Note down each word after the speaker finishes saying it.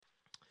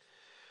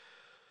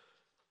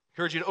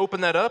Encourage you to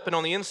open that up, and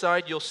on the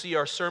inside you'll see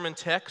our sermon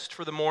text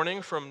for the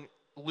morning from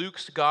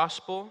Luke's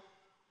Gospel,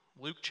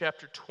 Luke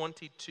chapter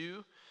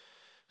 22.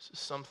 This is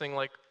something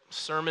like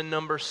sermon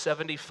number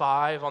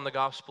 75 on the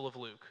Gospel of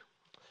Luke.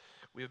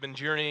 We have been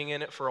journeying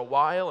in it for a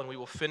while, and we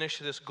will finish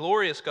this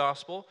glorious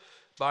Gospel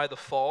by the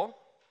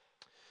fall,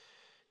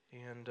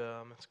 and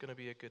it's going to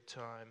be a good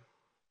time.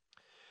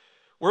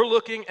 We're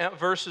looking at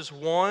verses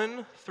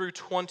 1 through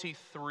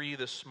 23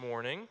 this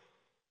morning.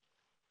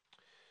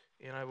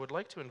 And I would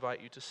like to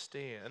invite you to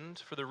stand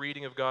for the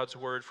reading of God's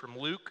Word from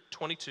Luke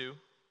 22,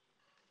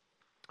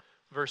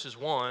 verses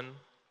 1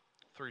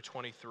 through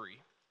 23.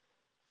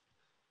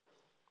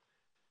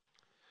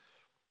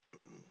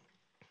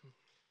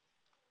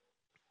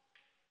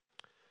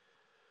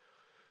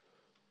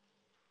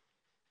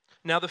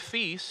 Now the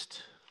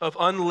feast of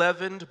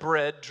unleavened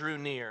bread drew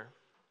near,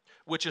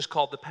 which is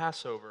called the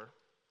Passover.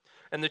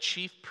 And the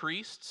chief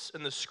priests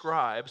and the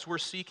scribes were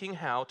seeking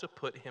how to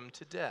put him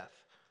to death,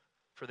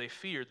 for they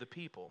feared the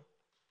people.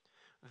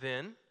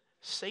 Then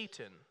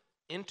Satan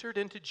entered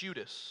into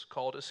Judas,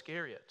 called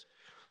Iscariot,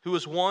 who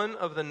was one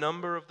of the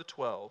number of the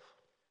 12.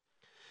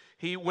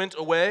 He went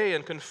away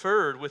and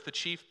conferred with the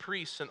chief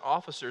priests and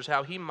officers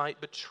how he might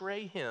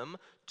betray him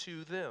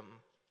to them.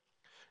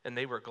 And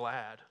they were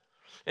glad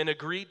and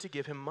agreed to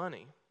give him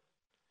money.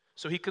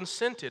 So he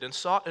consented and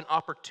sought an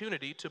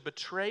opportunity to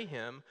betray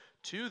him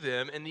to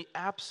them in the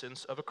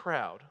absence of a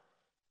crowd.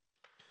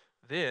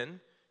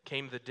 Then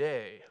came the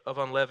day of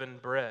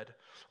unleavened bread,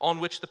 on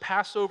which the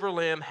Passover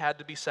lamb had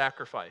to be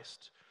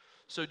sacrificed.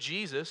 So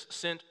Jesus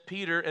sent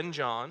Peter and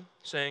John,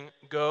 saying,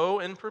 "Go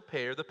and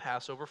prepare the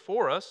Passover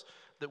for us,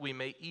 that we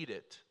may eat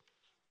it."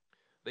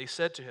 They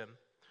said to him,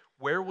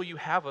 "Where will you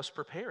have us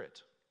prepare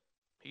it?"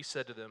 He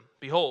said to them,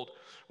 "Behold,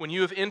 when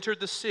you have entered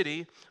the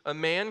city, a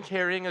man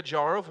carrying a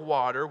jar of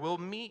water will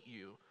meet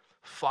you.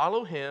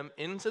 Follow him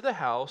into the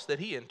house that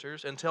he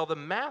enters, and tell the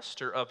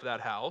master of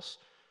that house,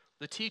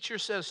 'The teacher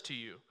says to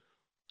you,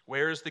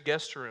 where is the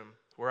guest room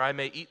where I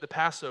may eat the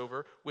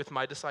Passover with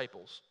my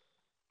disciples?'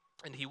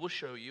 And he will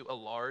show you a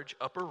large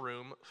upper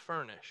room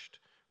furnished.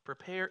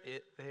 Prepare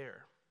it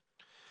there."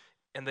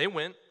 And they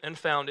went and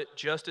found it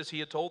just as he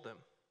had told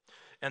them.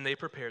 And they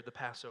prepared the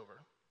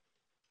Passover.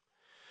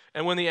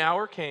 And when the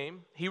hour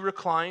came, he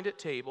reclined at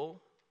table,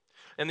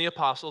 and the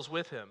apostles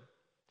with him.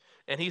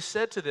 And he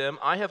said to them,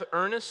 "I have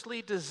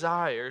earnestly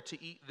desired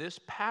to eat this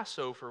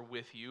Passover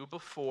with you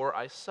before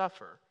I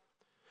suffer.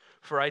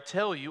 For I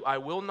tell you, I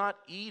will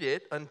not eat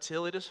it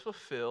until it is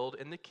fulfilled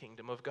in the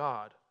kingdom of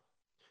God."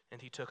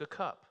 And he took a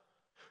cup.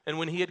 And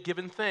when he had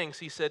given thanks,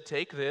 he said,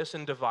 "Take this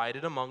and divide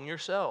it among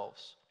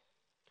yourselves.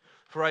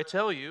 For I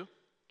tell you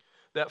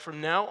that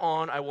from now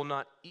on I will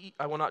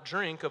not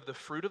drink of the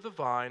fruit of the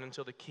vine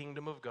until the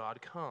kingdom of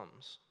God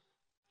comes."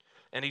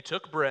 And he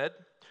took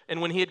bread, and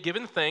when he had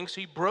given thanks,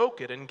 he broke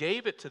it and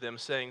gave it to them,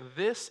 saying,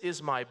 "This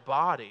is my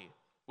body,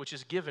 which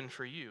is given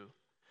for you.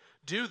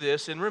 Do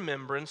this in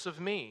remembrance of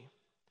me."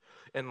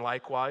 And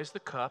likewise the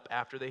cup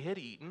after they had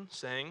eaten,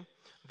 saying,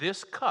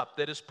 "This cup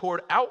that is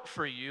poured out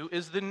for you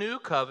is the new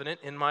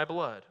covenant in my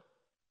blood.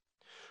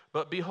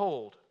 But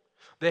behold,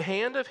 the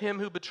hand of him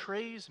who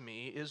betrays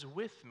me is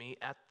with me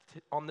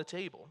on the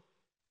table.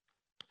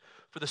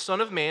 For the Son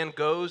of Man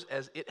goes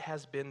as it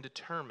has been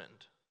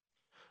determined.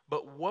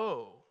 But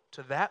woe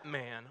to that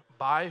man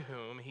by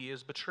whom he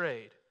is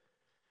betrayed."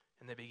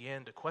 And they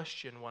began to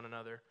question one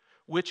another,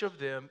 which of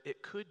them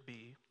it could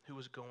be who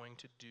was going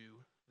to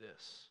do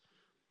this.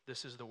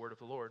 This is the word of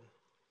the Lord.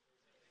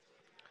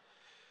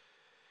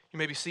 You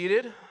may be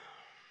seated.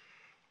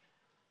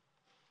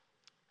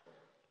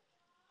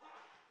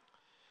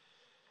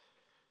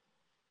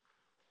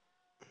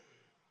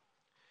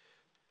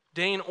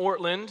 Dane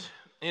Ortland,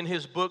 in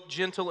his book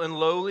Gentle and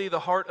Lowly,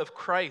 The Heart of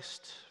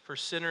Christ for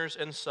Sinners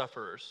and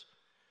Sufferers,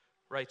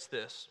 writes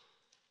this: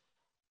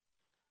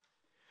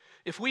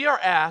 "If we are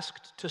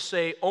asked to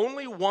say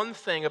only one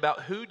thing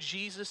about who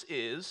Jesus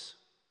is,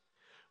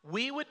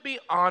 we would be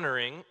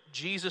honoring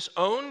Jesus'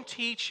 own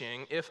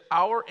teaching if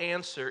our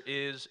answer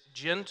is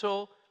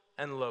gentle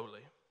and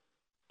lowly."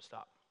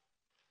 Stop.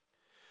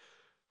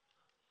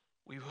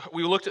 We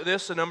looked at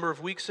this a number of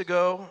weeks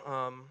ago.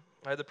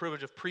 I had the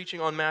privilege of preaching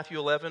on Matthew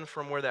 11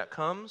 from where that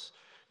comes.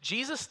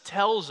 Jesus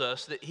tells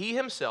us that he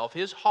himself,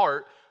 his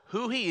heart,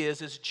 who he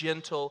is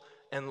gentle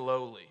and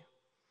lowly.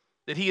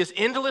 That he is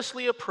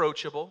endlessly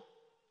approachable,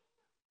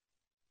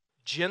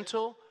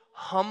 gentle,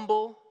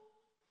 humble,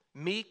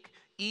 meek,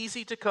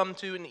 easy to come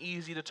to and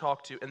easy to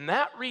talk to. And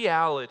that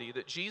reality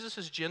that Jesus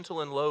is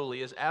gentle and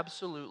lowly is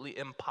absolutely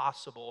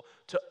impossible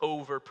to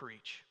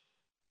over-preach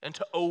and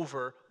to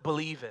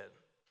over-believe in.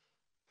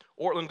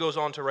 Ortland goes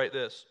on to write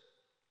this: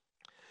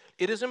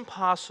 "It is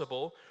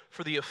impossible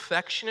for the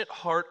affectionate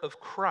heart of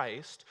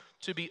Christ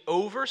to be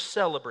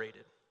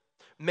over-celebrated,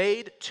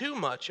 made too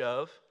much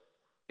of,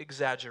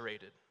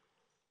 exaggerated."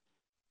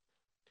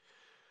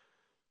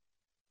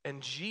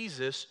 And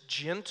Jesus'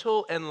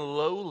 gentle and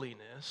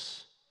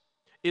lowliness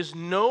is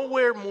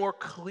nowhere more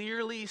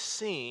clearly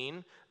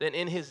seen than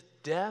in his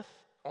death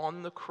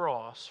on the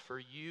cross for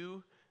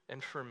you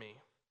and for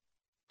me.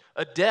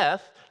 a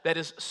death that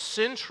is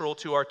central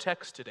to our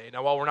text today.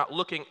 Now, while we're not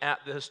looking at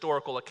the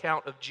historical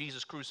account of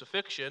Jesus'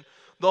 crucifixion,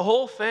 the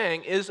whole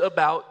thing is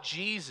about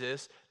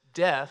Jesus'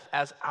 death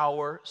as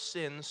our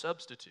sin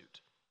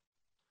substitute.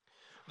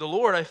 The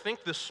Lord, I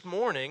think this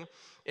morning,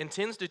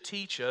 intends to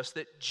teach us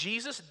that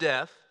Jesus'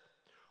 death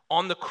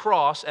on the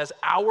cross as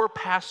our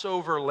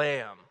Passover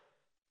lamb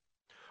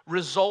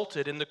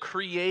resulted in the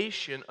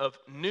creation of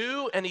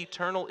new and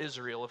eternal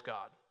Israel of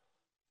God,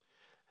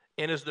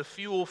 and is the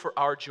fuel for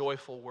our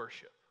joyful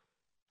worship.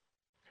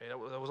 Okay, that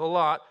was a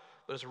lot,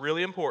 but it's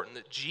really important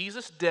that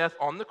Jesus' death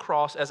on the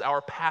cross as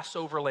our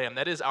Passover lamb,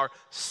 that is our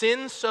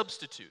sin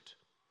substitute,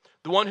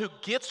 the one who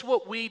gets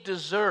what we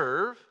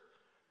deserve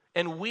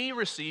and we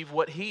receive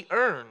what he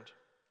earned.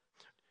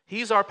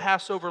 He's our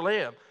Passover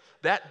lamb.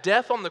 That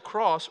death on the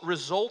cross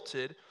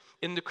resulted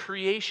in the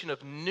creation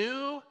of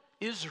new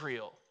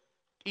Israel,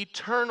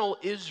 eternal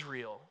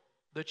Israel,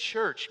 the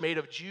church made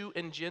of Jew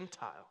and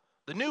Gentile,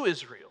 the new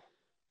Israel.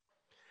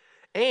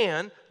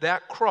 And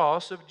that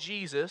cross of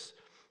Jesus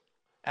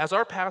as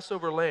our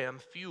Passover lamb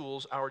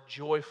fuels our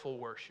joyful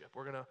worship.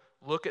 We're going to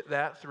look at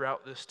that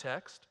throughout this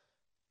text.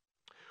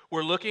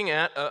 We're looking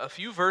at a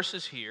few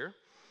verses here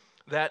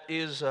that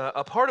is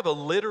a part of a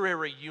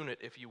literary unit,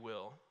 if you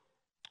will.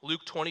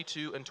 Luke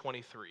 22 and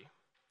 23.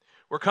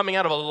 We're coming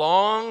out of a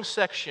long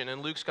section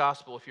in Luke's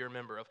gospel, if you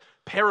remember, of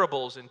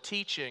parables and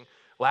teaching.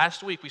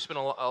 Last week we spent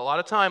a lot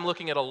of time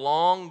looking at a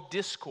long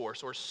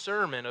discourse or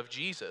sermon of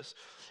Jesus.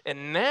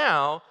 And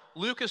now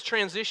Luke is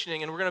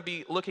transitioning, and we're going to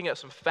be looking at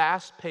some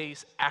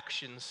fast-paced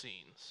action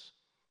scenes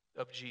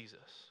of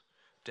Jesus,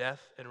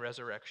 death and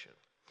resurrection.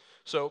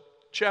 So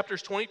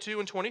chapters 22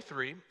 and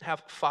 23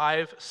 have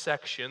 5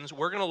 sections.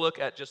 We're going to look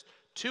at just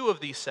 2 of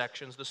these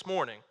sections this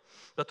morning.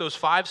 But those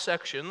 5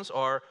 sections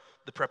are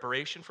the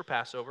preparation for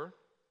Passover,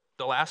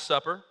 the Last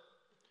Supper,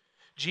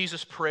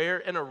 Jesus'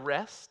 prayer and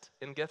arrest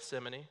in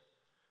Gethsemane,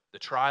 the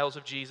trials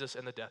of Jesus,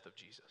 and the death of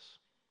Jesus.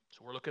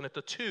 So we're looking at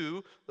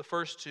the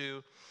first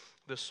 2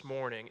 this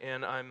morning.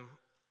 And I'm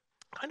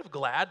kind of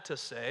glad to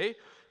say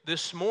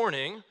this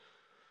morning,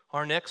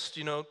 our next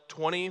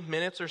 20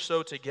 minutes or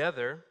so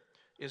together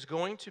is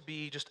going to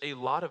be just a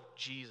lot of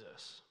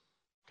Jesus.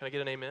 Can I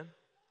get an amen?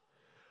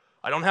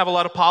 I don't have a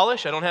lot of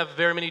polish. I don't have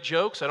very many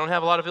jokes. I don't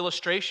have a lot of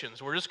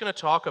illustrations. We're just going to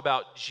talk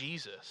about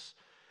Jesus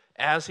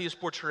as he is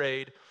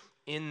portrayed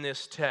in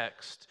this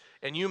text.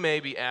 And you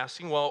may be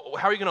asking, well,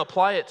 how are you going to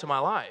apply it to my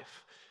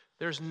life?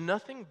 There's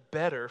nothing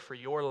better for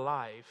your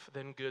life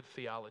than good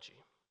theology.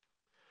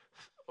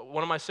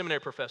 One of my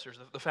seminary professors,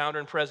 the founder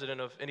and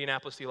president of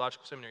Indianapolis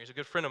Theological Seminary, he's a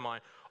good friend of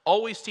mine,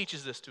 always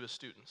teaches this to his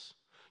students.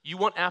 You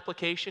want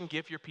application?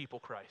 Give your people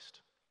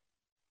Christ.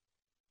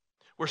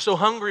 We're so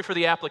hungry for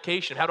the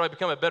application. How do I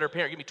become a better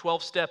parent? Give me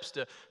 12 steps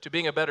to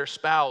being a better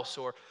spouse,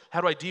 or how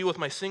do I deal with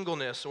my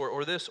singleness,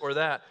 or this or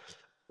that.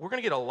 We're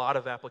going to get a lot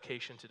of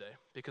application today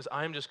because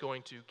I'm just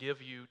going to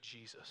give you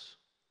Jesus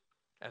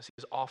as he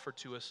is offered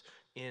to us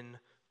in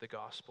the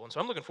gospel. And so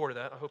I'm looking forward to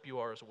that. I hope you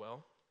are as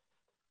well.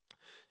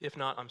 If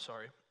not, I'm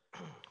sorry.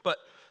 But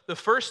the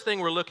first thing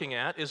we're looking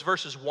at is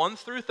verses 1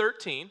 through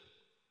 13,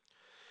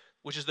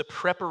 which is the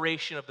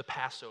preparation of the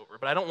Passover.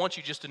 But I don't want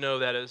you just to know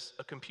that as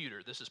a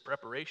computer. This is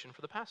preparation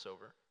for the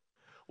Passover.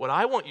 What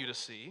I want you to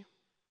see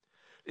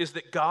is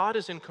that God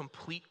is in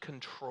complete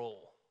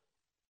control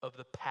of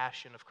the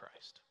passion of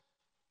Christ.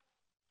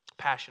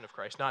 Passion of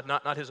Christ,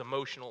 not his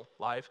emotional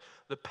life.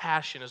 The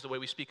passion is the way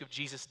we speak of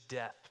Jesus'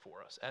 death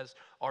for us as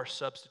our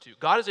substitute.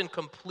 God is in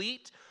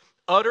complete,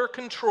 utter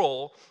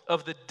control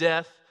of the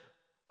death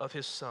of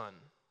his Son.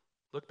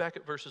 Look back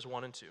at verses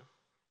 1 and 2.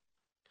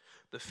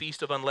 The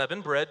feast of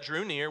unleavened bread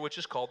drew near, which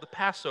is called the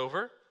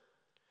Passover.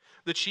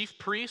 The chief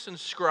priests and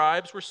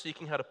scribes were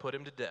seeking how to put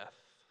him to death,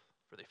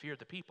 for they feared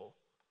the people.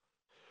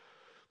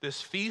 This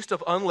feast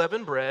of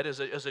unleavened bread is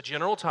a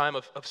general time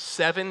of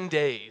 7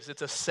 days.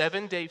 It's a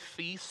 7-day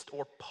feast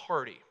or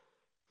party.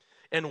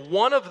 And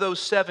one of those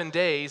 7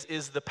 days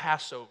is the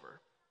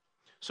Passover.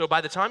 So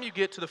by the time you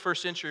get to the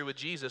first century with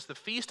Jesus, the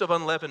feast of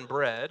unleavened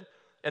bread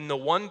and the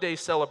 1-day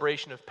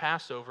celebration of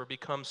Passover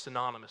become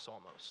synonymous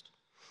almost.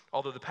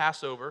 Although the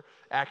Passover,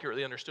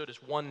 accurately understood,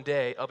 is 1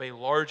 day of a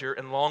larger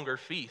and longer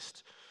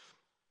feast.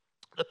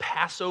 The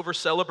Passover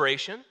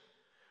celebration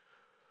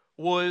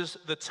was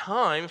the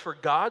time for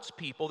God's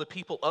people, the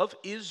people of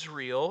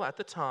Israel at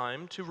the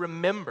time, to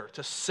remember,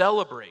 to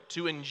celebrate,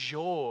 to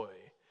enjoy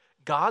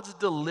God's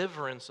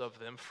deliverance of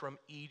them from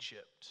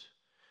Egypt.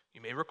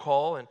 You may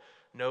recall and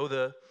know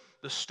the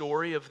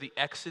story of the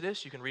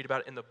Exodus. You can read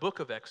about it in the book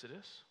of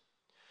Exodus.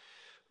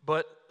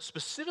 But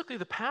specifically,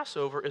 the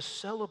Passover is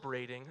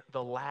celebrating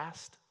the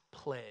last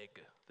plague,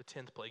 the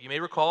 10th plague. You may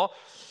recall,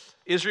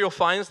 Israel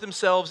finds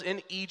themselves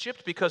in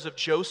Egypt because of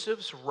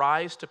Joseph's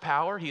rise to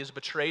power. He is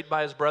betrayed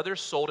by his brothers,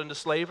 sold into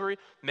slavery,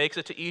 makes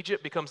it to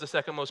Egypt, becomes the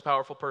second most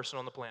powerful person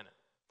on the planet.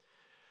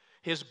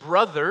 His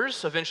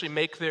brothers eventually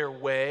make their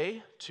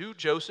way to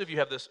Joseph. You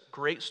have this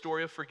great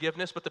story of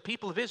forgiveness, but the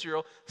people of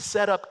Israel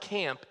set up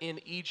camp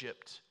in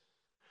Egypt.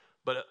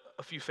 But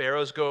a few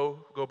pharaohs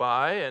go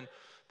by, and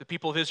the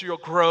people of Israel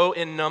grow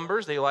in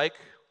numbers. They like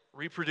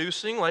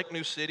reproducing like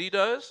New City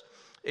does,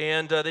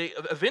 and they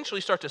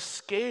eventually start to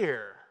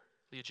scare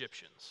the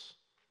Egyptians.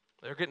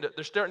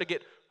 They're starting to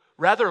get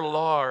rather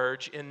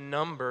large in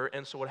number,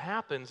 and so what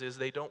happens is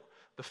the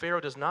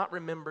Pharaoh does not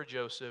remember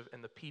Joseph,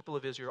 and the people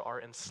of Israel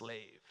are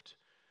enslaved.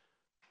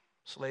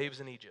 Slaves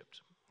in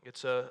Egypt.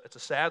 It's a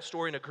sad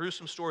story and a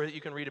gruesome story that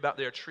you can read about.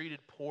 They are treated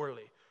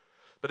poorly.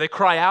 But they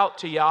cry out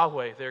to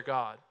Yahweh, their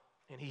God,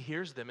 and he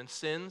hears them and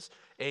sends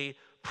a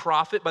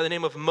prophet by the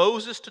name of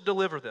Moses to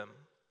deliver them.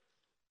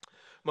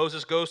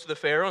 Moses goes to the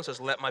Pharaoh and says,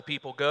 "Let my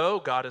people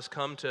go. God has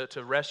come to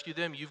rescue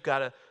them. You've got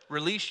to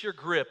release your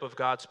grip of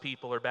God's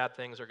people or bad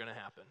things are going to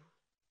happen."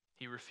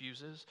 He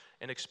refuses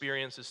and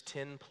experiences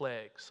 10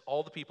 plagues.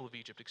 All the people of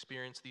Egypt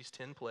experience these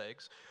 10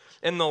 plagues.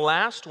 And the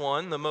last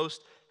one, the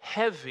most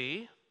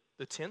heavy,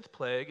 the 10th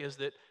plague, is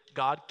that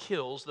God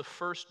kills the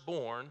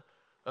firstborn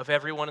of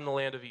everyone in the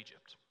land of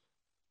Egypt.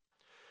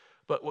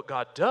 But what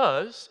God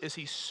does is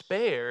he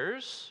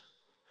spares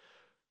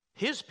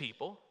his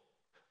people,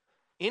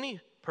 any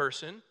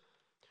person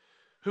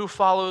who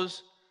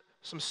follows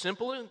some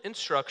simple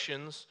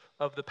instructions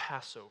of the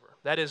Passover.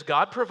 That is,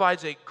 God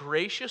provides a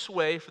gracious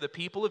way for the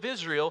people of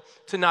Israel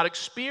to not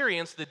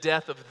experience the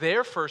death of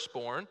their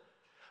firstborn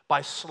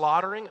by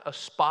slaughtering a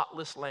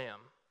spotless lamb,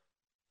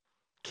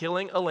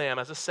 killing a lamb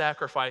as a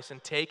sacrifice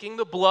and taking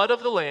the blood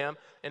of the lamb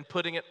and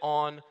putting it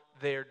on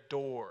their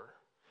door.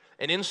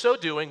 And in so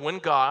doing, when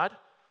God,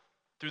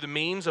 through the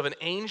means of an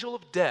angel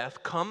of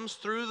death, comes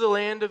through the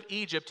land of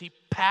Egypt, he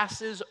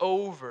passes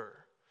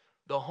over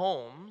the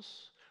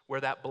homes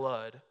where that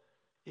blood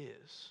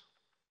is.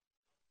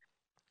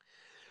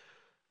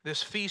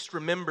 This feast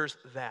remembers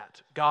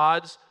that.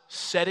 God's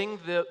setting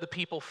the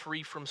people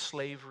free from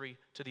slavery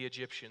to the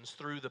Egyptians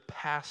through the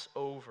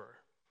Passover.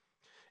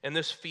 And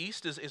this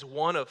feast is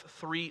one of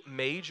 3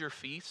 major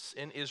feasts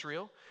in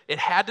Israel. It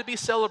had to be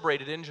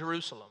celebrated in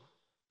Jerusalem.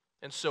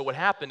 And so what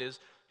happened is,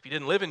 if you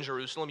didn't live in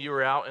Jerusalem, you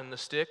were out in the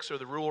sticks or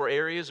the rural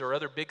areas or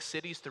other big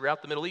cities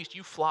throughout the Middle East,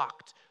 you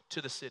flocked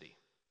to the city.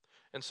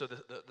 And so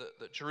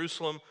the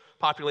Jerusalem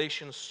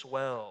population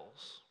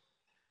swells.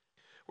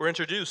 We're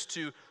introduced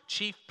to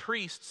chief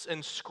priests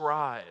and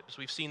scribes.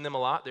 We've seen them a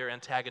lot. They're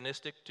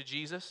antagonistic to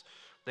Jesus.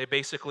 They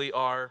basically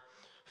are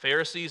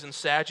Pharisees and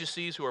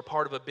Sadducees who are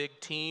part of a big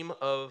team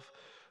of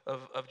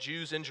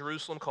Jews in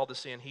Jerusalem called the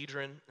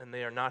Sanhedrin, and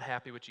they are not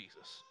happy with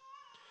Jesus.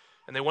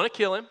 And they want to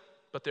kill him,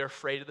 but they're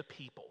afraid of the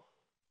people.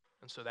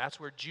 And so that's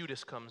where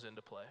Judas comes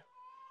into play.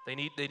 They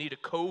need a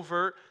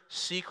covert,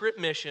 secret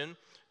mission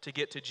to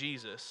get to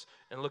Jesus.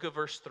 And look at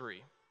verse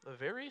 3, a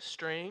very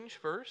strange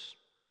verse.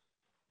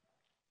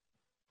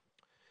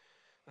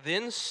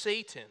 Then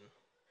Satan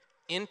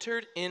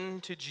entered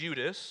into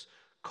Judas,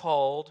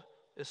 called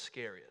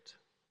Iscariot.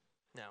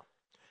 Now,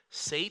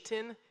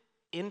 Satan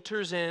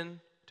enters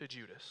into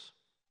Judas.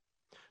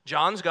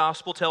 John's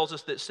gospel tells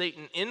us that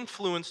Satan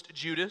influenced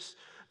Judas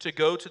to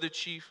go to the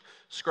chief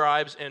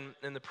scribes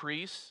and the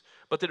priests,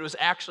 but that it was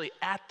actually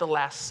at the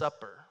Last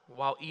Supper,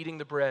 while eating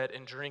the bread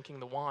and drinking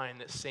the wine,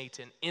 that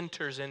Satan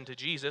enters into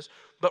Jesus.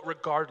 But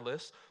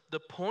regardless, the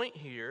point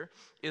here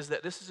is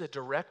that this is a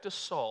direct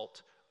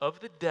assault of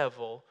the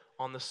devil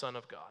on the Son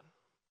of God.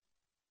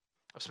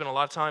 I've spent a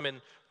lot of time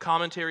in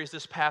commentaries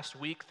this past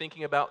week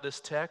thinking about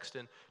this text,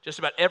 and just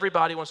about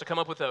everybody wants to come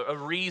up with a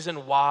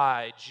reason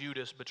why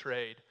Judas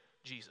betrayed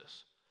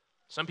Jesus.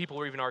 Some people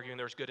were even arguing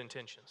there was good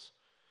intentions.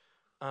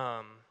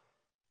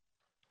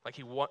 Like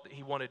he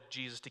wanted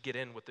Jesus to get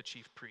in with the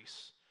chief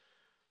priests.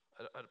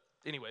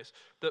 Anyways,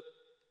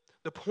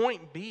 the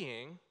point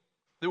being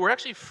that we're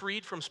actually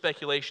freed from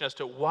speculation as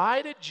to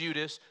why did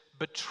Judas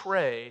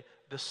betray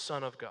the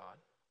Son of God.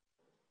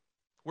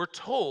 We're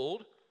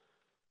told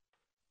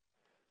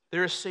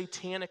there is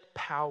satanic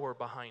power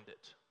behind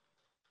it.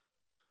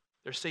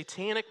 There's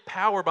satanic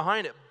power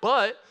behind it,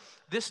 but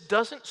this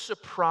doesn't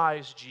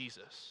surprise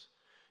Jesus.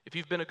 If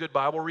you've been a good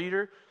Bible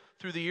reader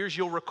through the years,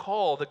 you'll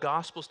recall the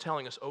Gospels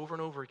telling us over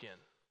and over again.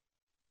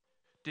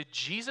 Did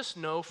Jesus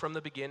know from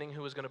the beginning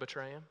who was going to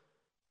betray him?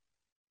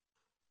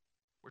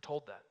 We're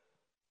told that.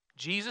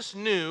 Jesus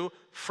knew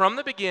from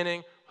the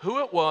beginning who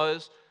it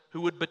was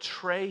who would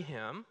betray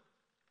him.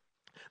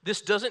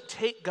 This doesn't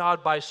take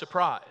God by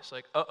surprise.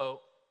 Like,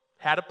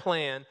 had a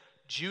plan.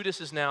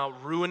 Judas is now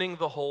ruining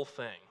the whole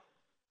thing.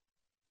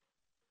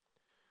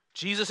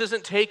 Jesus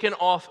isn't taken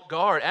off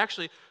guard.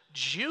 Actually,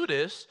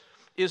 Judas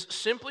is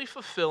simply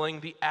fulfilling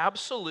the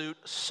absolute,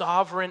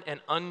 sovereign, and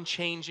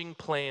unchanging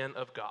plan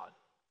of God.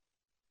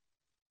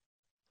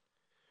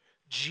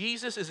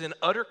 Jesus is in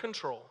utter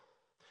control.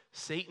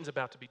 Satan's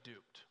about to be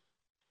duped.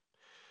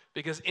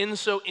 Because in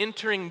so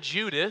entering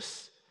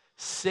Judas,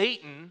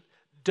 Satan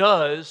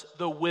does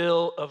the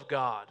will of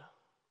God.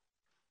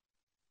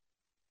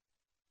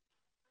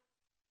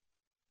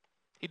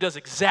 He does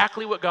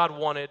exactly what God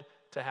wanted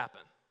to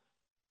happen.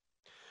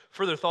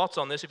 Further thoughts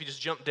on this, if you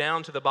just jump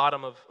down to the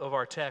bottom of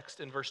our text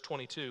in verse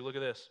 22, look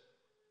at this.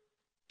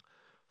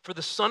 For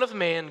the Son of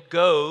Man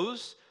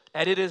goes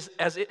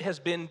as it has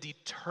been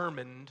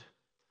determined.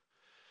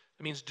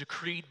 It means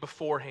decreed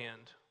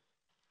beforehand.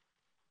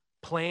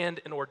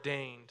 planned and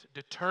ordained,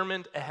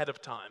 determined ahead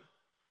of time.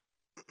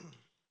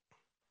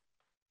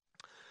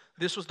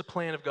 This was the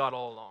plan of God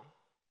all along.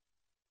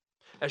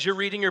 As you're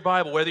reading your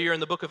Bible, whether you're in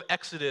the book of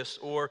Exodus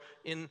or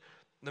in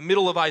the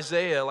middle of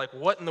Isaiah, like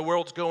what in the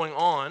world's going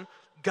on,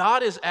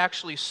 God is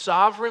actually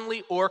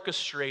sovereignly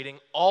orchestrating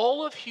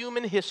all of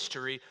human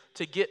history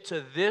to get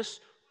to this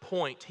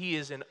point. He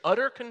is in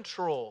utter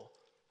control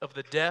of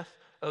the death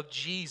of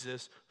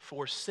Jesus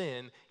for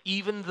sin,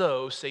 even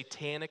though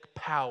satanic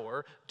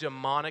power,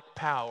 demonic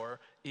power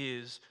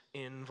is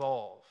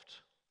involved.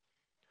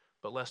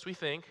 But lest we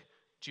think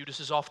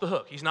Judas is off the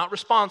hook. He's not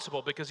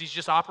responsible because he's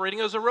just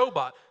operating as a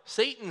robot.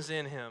 Satan's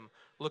in him.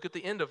 Look at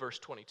the end of verse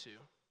 22.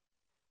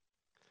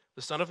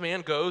 The Son of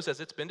Man goes as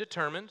it's been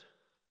determined,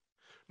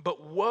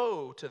 but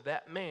woe to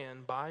that man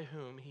by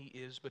whom he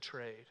is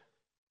betrayed.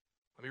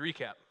 Let me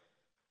recap.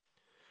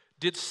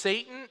 Did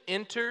Satan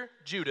enter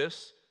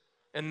Judas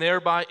and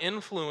thereby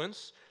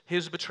influence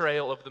his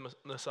betrayal of the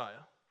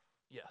Messiah?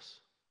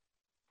 Yes.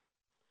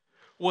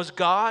 Was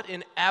God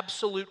in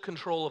absolute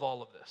control of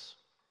all of this?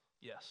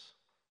 Yes.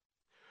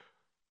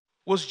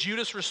 Was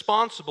Judas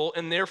responsible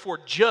and therefore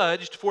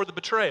judged for the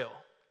betrayal?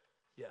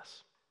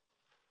 Yes.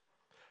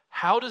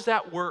 How does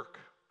that work?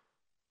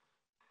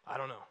 I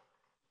don't know.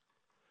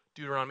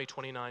 Deuteronomy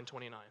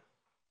 29:29.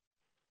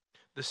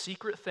 The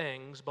secret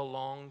things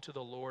belong to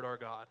the Lord our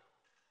God,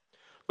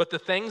 but the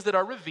things that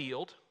are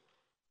revealed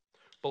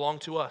belong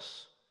to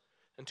us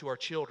and to our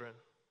children,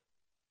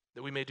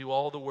 that we may do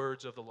all the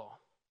words of the law.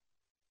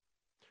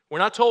 We're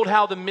not told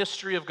how the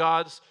mystery of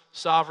God's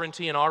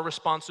sovereignty and our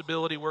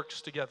responsibility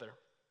works together.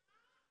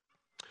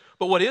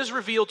 But what is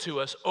revealed to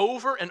us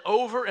over and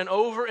over and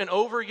over and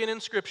over again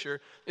in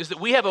Scripture is that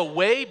we have a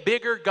way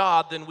bigger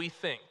God than we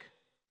think.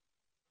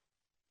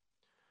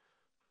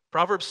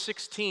 Proverbs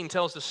 16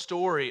 tells the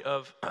story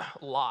of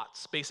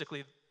lots.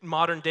 Basically,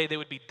 modern day they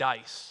would be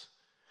dice.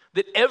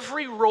 That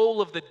every roll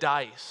of the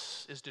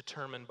dice is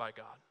determined by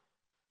God.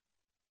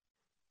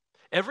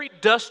 Every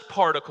dust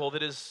particle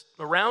that is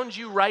around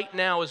you right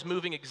now is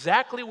moving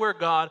exactly where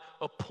God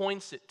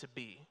appoints it to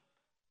be.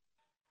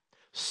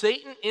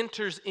 Satan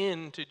enters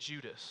into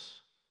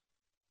Judas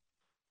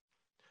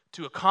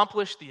to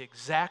accomplish the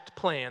exact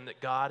plan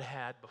that God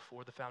had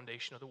before the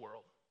foundation of the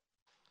world.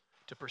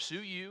 To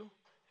pursue you,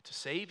 to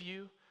save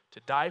you,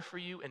 to die for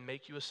you, and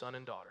make you a son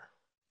and daughter.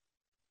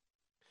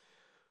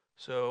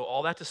 So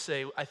all that to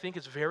say, I think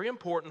it's very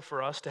important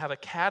for us to have a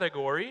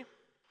category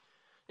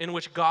in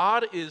which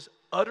God is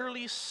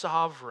utterly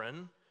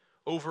sovereign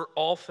over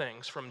all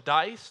things, from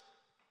dice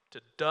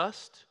to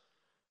dust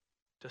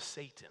to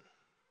Satan.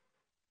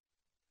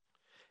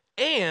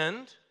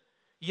 And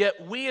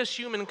yet we as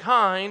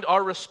humankind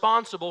are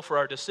responsible for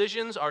our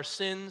decisions, our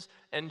sins,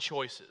 and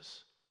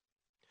choices.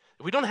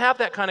 If we don't have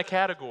that kind of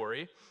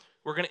category,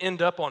 we're going to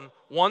end up on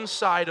one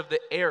side of the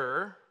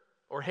error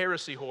or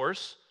heresy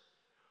horse,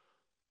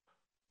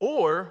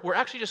 or we're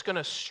actually just going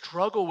to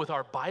struggle with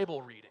our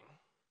Bible reading.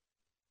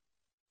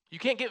 You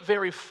can't get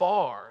very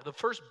far. The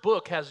first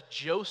book has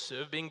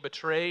Joseph being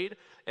betrayed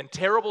and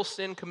terrible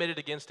sin committed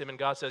against him, and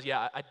God says,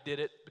 yeah, I did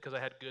it because I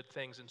had good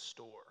things in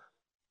store.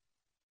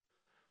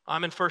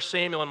 I'm in 1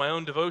 Samuel in my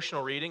own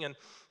devotional reading, and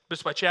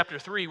just by chapter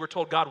 3, we're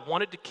told God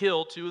wanted to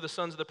kill two of the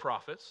sons of the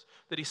prophets,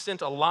 that he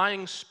sent a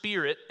lying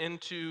spirit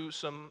into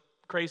some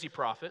crazy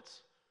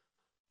prophets.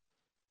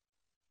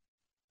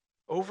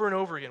 Over and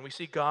over again, we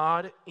see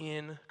God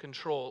in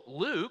control.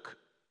 Luke,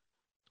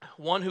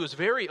 one who is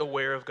very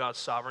aware of God's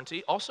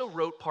sovereignty, also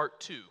wrote part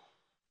 2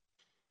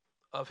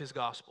 of his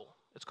gospel.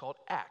 It's called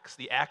Acts,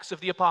 the Acts of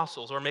the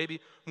Apostles, or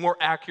maybe more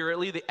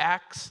accurately, the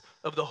Acts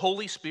of the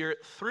Holy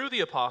Spirit through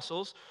the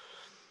apostles.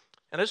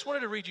 And I just wanted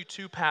to read you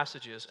 2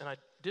 passages, and I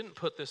didn't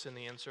put this in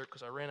the insert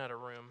because I ran out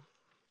of room.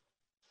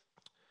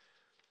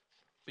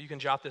 But you can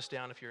jot this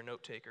down if you're a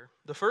note taker.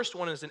 The first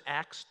one is in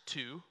Acts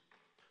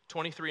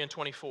 2:23 and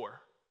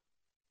 24.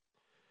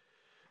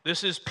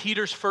 This is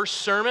Peter's first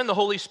sermon. The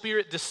Holy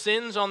Spirit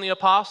descends on the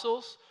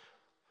apostles.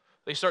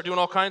 They start doing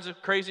all kinds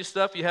of crazy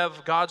stuff. You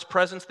have God's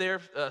presence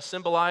there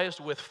symbolized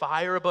with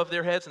fire above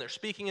their heads, and they're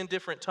speaking in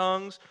different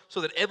tongues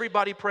so that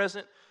everybody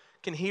present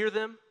can hear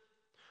them.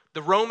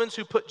 The Romans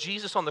who put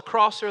Jesus on the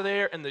cross are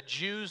there, and the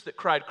Jews that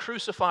cried,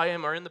 "Crucify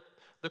him," are in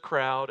the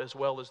crowd, as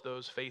well as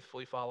those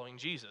faithfully following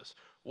Jesus.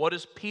 What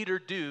does Peter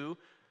do?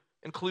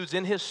 Includes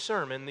in his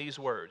sermon these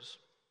words.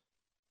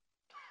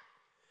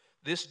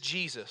 This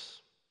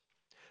Jesus,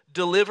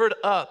 delivered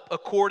up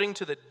according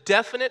to the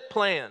definite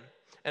plan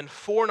and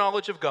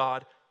foreknowledge of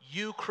God,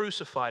 you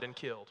crucified and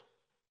killed.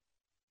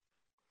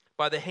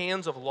 By the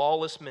hands of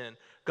lawless men,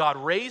 God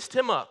raised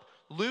him up,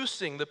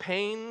 loosing the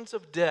pains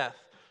of death,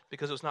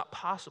 because it was not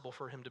possible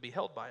for him to be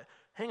held by it.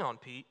 Hang on,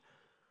 Pete.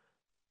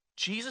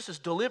 Jesus is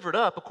delivered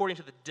up according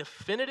to the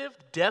definitive,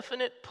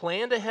 definite,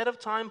 planned ahead of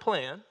time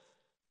plan,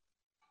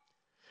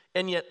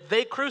 and yet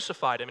they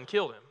crucified him and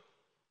killed him.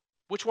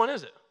 Which one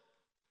is it?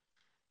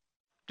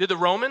 Did the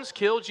Romans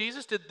kill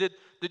Jesus? Did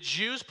the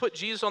Jews put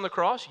Jesus on the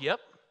cross? Yep.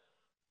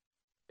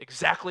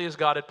 Exactly as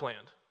God had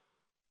planned.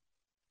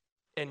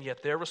 and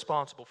yet they're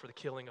responsible for the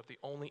killing of the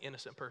only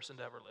innocent person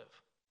to ever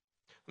live.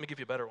 Let me give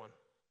you a better one.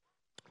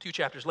 2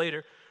 chapters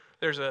later,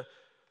 there's a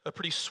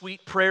pretty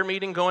sweet prayer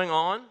meeting going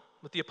on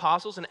with the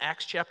apostles in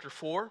Acts chapter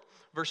 4,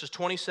 verses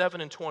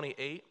 27 and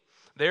 28.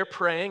 They're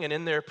praying, and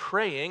in their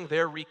praying,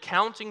 they're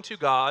recounting to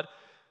God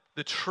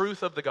the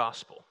truth of the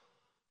gospel.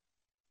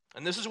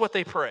 And this is what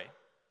they pray.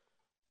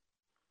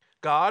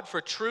 God, for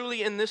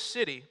truly in this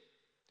city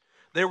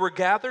there were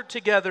gathered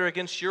together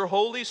against your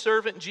holy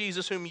servant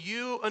Jesus, whom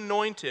you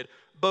anointed,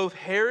 both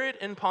Herod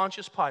and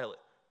Pontius Pilate,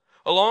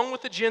 along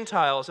with the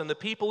Gentiles and the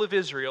people of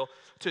Israel,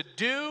 to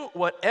do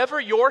whatever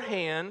your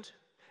hand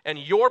and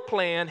your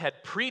plan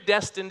had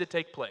predestined to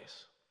take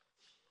place.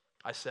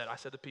 I said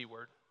the P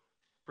word,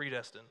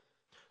 predestined.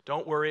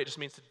 Don't worry, it just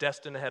means to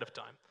destine ahead of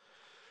time.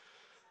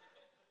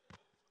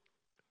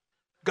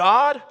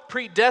 God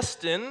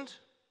predestined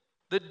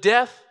the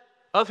death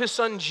of his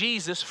son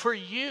Jesus for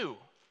you,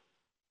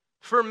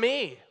 for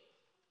me.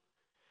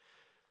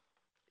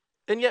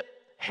 And yet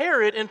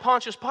Herod and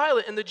Pontius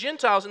Pilate and the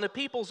Gentiles and the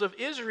peoples of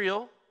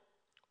Israel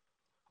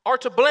are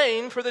to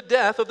blame for the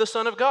death of the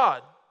Son of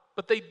God.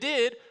 But they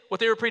did what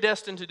they were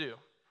predestined to do.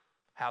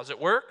 How's it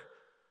work?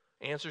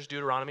 Answers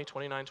Deuteronomy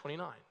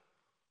 29:29.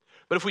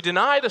 But if we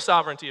deny the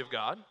sovereignty of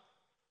God,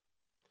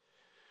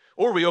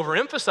 or we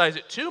overemphasize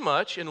it too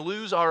much and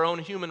lose our own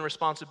human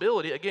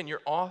responsibility, again,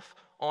 you're off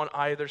on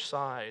either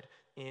side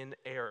in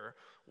error.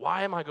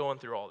 Why am I going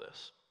through all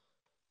this?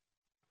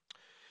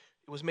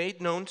 It was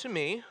made known to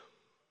me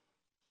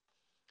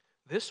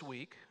this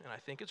week, and I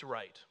think it's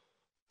right,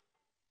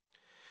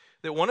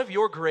 that one of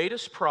your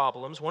greatest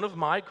problems, one of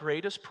my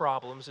greatest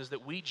problems, is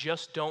that we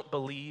just don't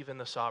believe in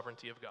the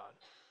sovereignty of God.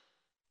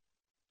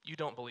 You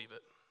don't believe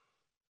it.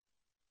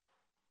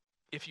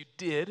 If you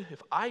did,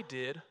 if I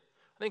did,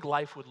 I think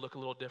life would look a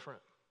little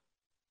different.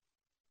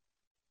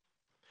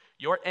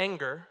 Your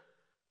anger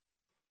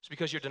is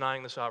because you're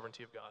denying the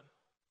sovereignty of God.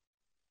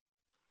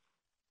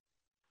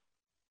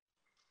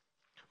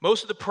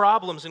 Most of the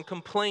problems and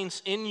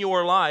complaints in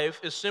your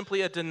life is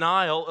simply a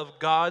denial of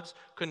God's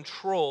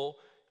control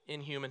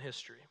in human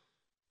history.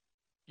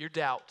 Your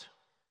doubt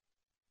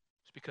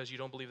is because you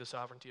don't believe the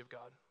sovereignty of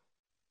God.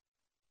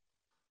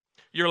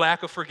 Your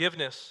lack of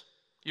forgiveness,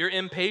 your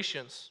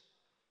impatience,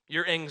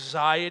 your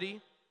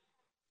anxiety,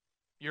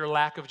 your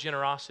lack of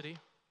generosity,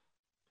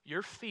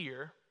 your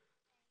fear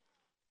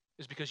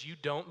is because you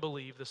don't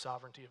believe the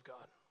sovereignty of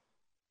God.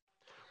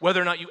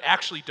 Whether or not you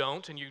actually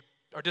don't and you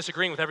are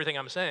disagreeing with everything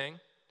I'm saying,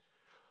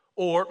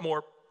 or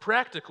more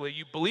practically,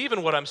 you believe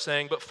in what I'm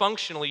saying, but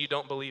functionally you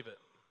don't believe it.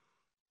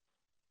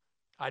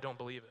 I don't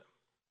believe it.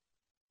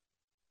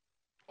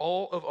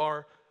 All of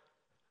our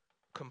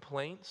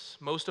complaints,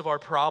 most of our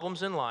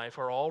problems in life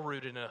are all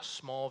rooted in a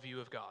small view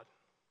of God,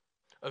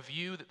 a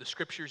view that the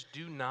Scriptures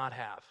do not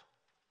have.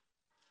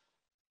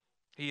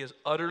 He is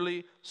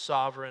utterly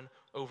sovereign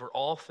over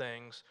all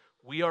things.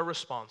 We are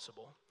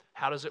responsible.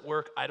 How does it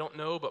work? I don't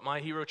know, but my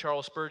hero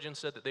Charles Spurgeon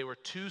said that they were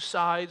two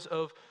sides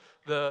of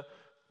the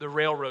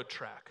railroad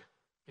track.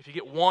 If you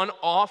get one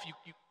off,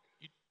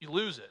 you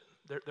lose it.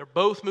 They're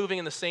both moving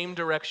in the same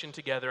direction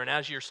together, and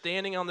as you're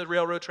standing on the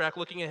railroad track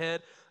looking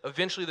ahead,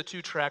 eventually the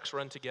two tracks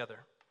run together.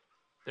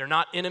 They're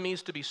not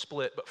enemies to be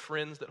split, but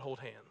friends that hold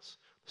hands.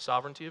 The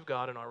sovereignty of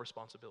God and our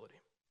responsibility.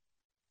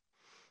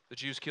 The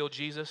Jews killed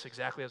Jesus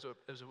exactly as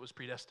it was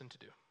predestined to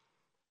do.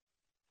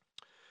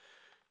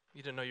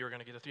 You didn't know you were going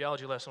to get a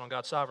theology lesson on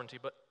God's sovereignty,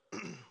 but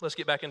let's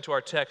get back into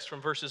our text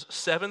from verses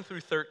 7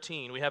 through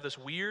 13. We have this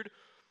weird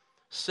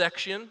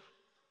section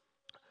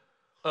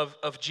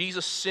of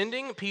Jesus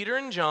sending Peter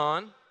and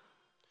John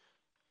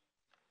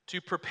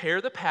to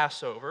prepare the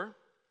Passover.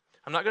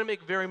 I'm not going to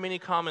make very many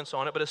comments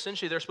on it, but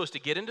essentially they're supposed to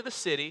get into the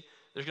city.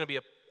 There's going to be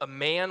a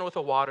man with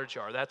a water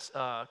jar. That's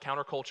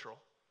countercultural.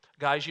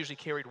 Guys usually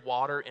carried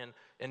water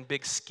in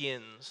big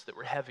skins that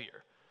were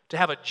heavier. To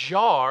have a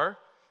jar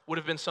would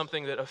have been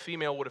something that a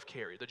female would have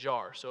carried, the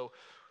jar. So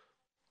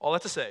all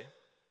that to say,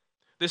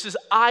 this is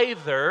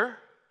either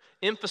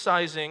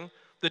emphasizing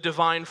the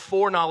divine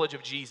foreknowledge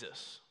of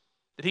Jesus,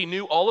 that he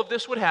knew all of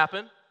this would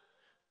happen.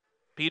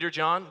 Peter,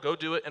 John, go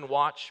do it and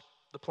watch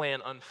the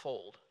plan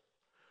unfold.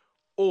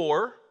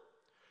 Or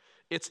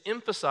it's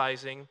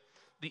emphasizing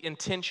the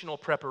intentional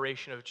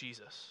preparation of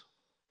Jesus.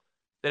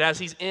 That as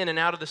he's in and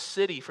out of the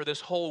city for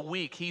this whole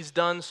week, he's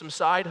done some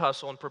side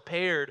hustle and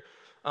prepared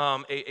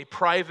a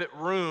private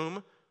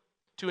room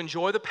to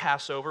enjoy the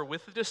Passover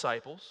with the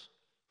disciples.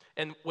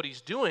 And what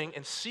he's doing,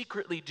 and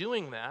secretly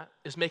doing that,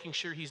 is making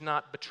sure he's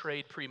not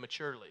betrayed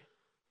prematurely.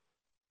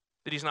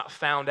 That he's not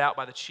found out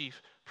by the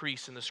chief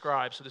priests and the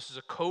scribes. So this is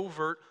a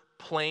covert,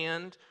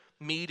 planned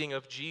meeting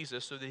of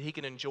Jesus so that he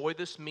can enjoy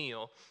this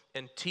meal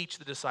and teach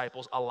the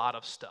disciples a lot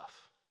of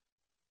stuff.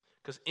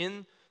 Because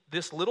in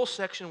this little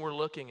section we're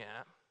looking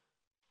at,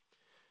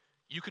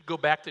 you could go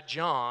back to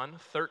John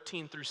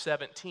 13 through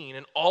 17,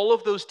 and all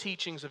of those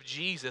teachings of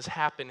Jesus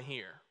happen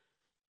here.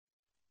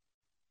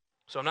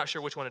 So I'm not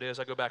sure which one it is.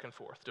 I go back and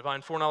forth.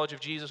 Divine foreknowledge of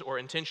Jesus or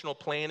intentional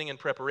planning and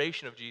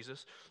preparation of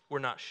Jesus, we're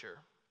not sure.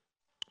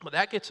 But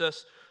that gets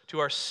us to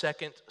our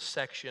second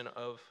section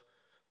of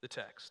the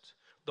text,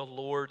 the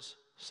Lord's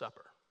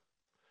Supper.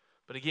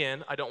 But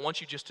again, I don't want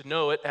you just to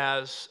know it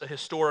as a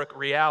historic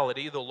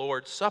reality, the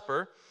Lord's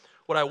Supper.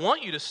 What I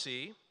want you to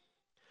see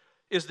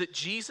is that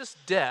Jesus'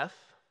 death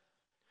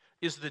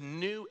is the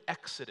new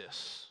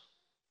exodus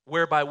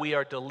whereby we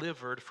are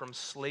delivered from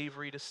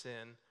slavery to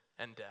sin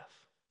and death.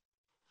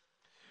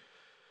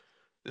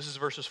 This is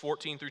verses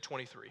 14 through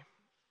 23.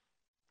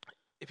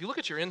 If you look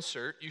at your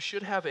insert, you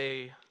should have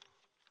a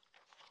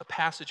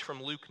passage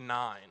from Luke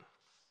 9.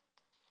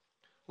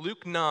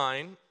 Luke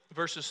 9,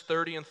 verses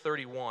 30 and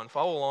 31.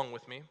 Follow along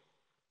with me. It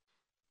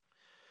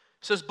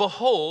says,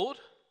 "Behold,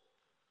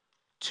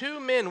 two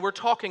men were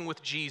talking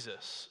with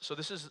Jesus." So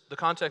the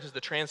context is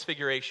the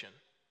transfiguration.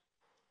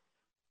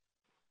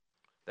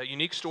 That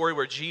unique story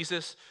where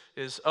Jesus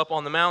is up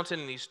on the mountain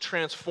and he's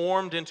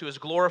transformed into his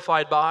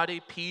glorified body.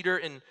 Peter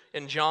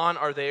and John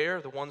are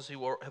there, the ones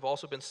who have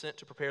also been sent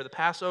to prepare the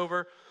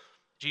Passover.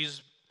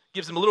 Jesus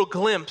gives them a little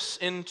glimpse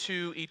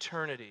into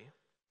eternity.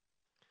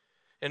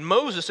 And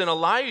Moses and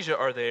Elijah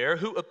are there,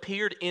 who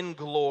appeared in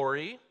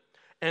glory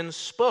and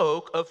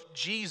spoke of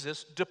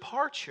Jesus'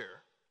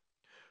 departure,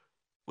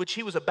 which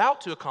he was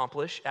about to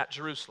accomplish at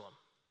Jerusalem.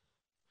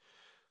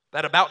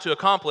 That about to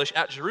accomplish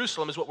at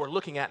Jerusalem is what we're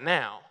looking at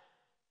now.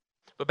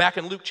 But back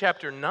in Luke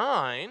chapter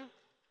 9,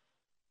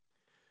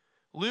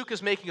 Luke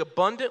is making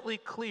abundantly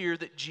clear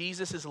that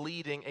Jesus is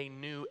leading a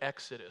new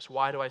exodus.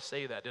 Why do I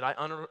say that? Did I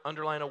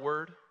underline a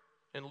word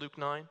in Luke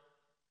 9?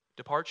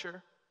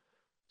 Departure?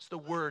 It's the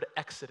word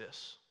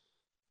exodus.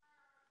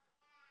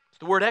 It's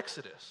the word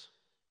exodus.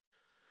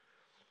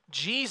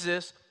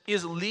 Jesus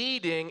is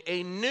leading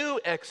a new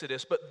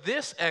exodus, but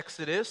this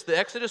exodus, the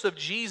exodus of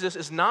Jesus,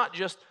 is not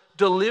just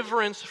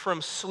deliverance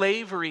from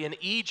slavery in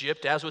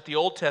Egypt, as with the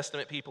Old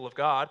Testament people of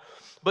God,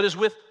 but is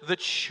with the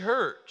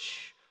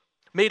church,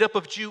 made up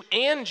of Jew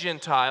and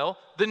Gentile,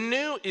 the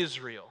new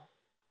Israel.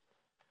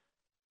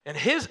 And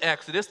his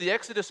exodus, the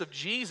exodus of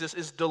Jesus,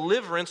 is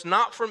deliverance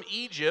not from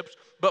Egypt,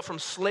 but from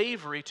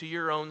slavery to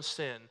your own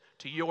sin,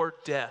 to your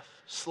death,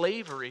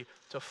 slavery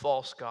to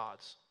false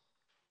gods.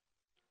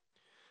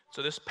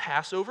 So this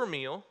Passover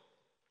meal,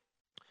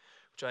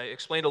 which I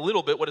explained a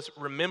little bit what it's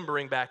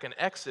remembering back in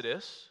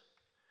Exodus,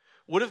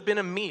 would have been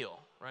a meal,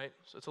 right?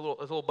 So it's a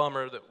little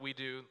bummer that we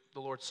do the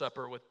Lord's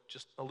Supper with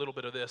just a little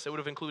bit of this. It would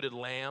have included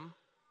lamb,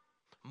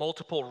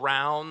 multiple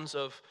rounds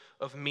of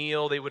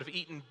meal. They would have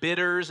eaten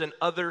bitters and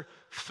other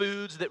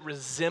foods that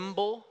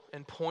resemble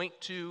and point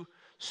to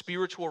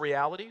spiritual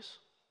realities.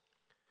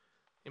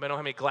 Anybody know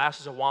how many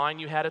glasses of wine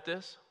you had at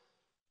this?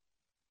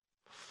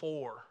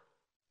 4.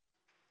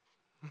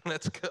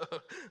 Let's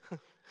go.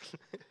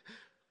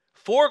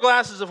 4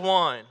 glasses of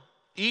wine,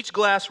 each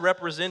glass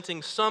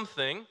representing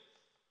something.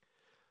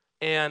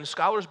 And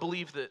scholars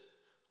believe that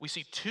we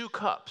see 2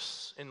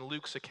 cups in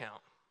Luke's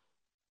account.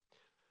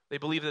 They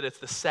believe that it's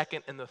the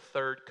second and the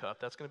third cup.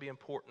 That's going to be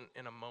important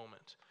in a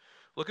moment.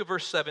 Look at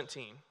verse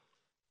 17.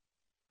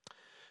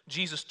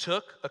 Jesus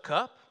took a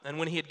cup, and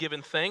when he had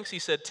given thanks, he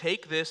said,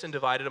 "Take this and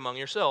divide it among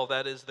yourselves."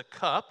 That is the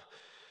cup.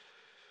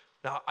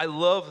 Now, I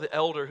love the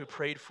elder who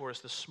prayed for us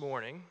this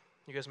morning.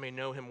 You guys may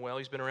know him well.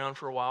 He's been around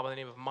for a while by the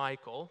name of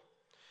Michael.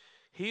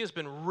 He has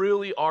been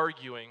really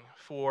arguing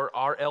for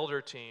our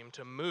elder team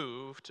to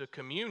move to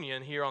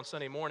communion here on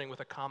Sunday morning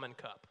with a common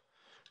cup.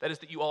 That is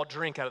that you all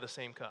drink out of the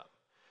same cup.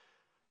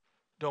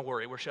 Don't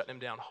worry, we're shutting him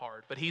down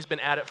hard. But he's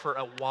been at it for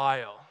a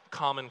while,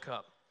 common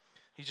cup.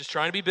 He's just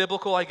trying to be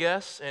biblical, I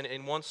guess,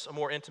 and wants a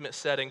more intimate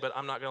setting, but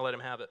I'm not going to let him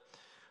have it.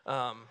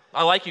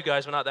 I like you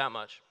guys, but not that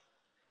much.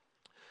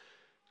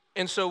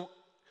 And so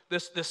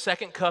this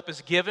second cup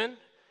is given,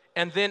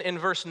 and then in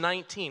verse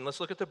 19, let's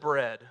look at the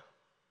bread.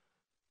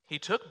 He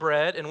took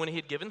bread, and when he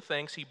had given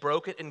thanks, he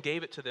broke it and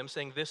gave it to them,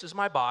 saying, "This is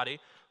my body,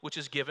 which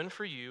is given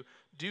for you.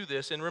 Do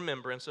this in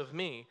remembrance of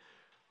me."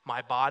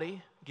 My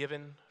body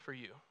given for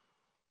you.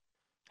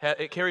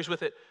 It carries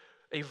with it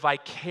a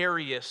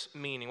vicarious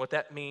meaning. What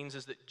that means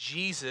is that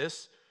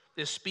Jesus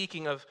is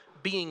speaking of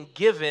being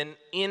given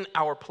in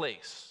our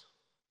place.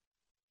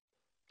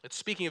 It's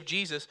speaking of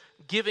Jesus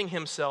giving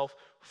himself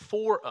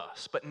for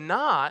us, but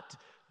not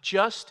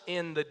just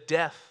in the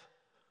death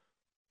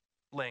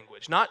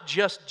language, not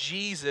just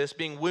Jesus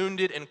being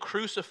wounded and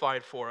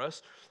crucified for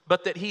us,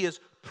 but that he is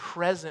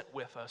present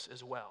with us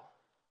as well.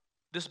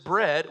 This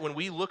bread, when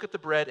we look at the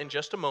bread in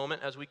just a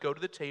moment, as we go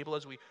to the table,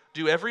 as we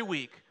do every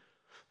week,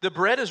 the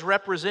bread is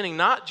representing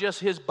not just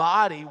his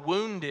body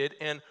wounded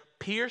and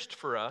pierced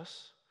for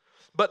us,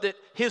 but that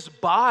his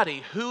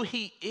body, who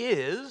he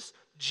is,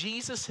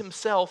 Jesus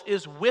himself,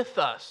 is with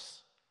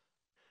us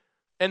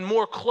and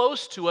more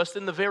close to us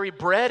than the very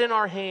bread in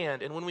our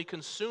hand. And when we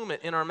consume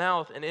it in our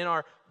mouth and in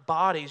our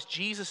bodies,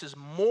 Jesus is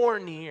more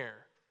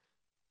near.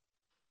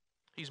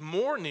 He's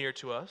more near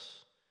to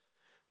us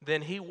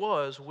than he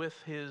was with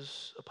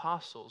his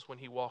apostles when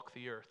he walked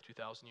the earth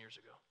 2,000 years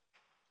ago.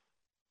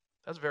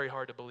 That's very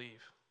hard to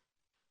believe,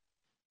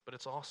 but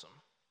it's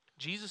awesome.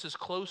 Jesus is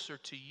closer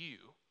to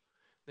you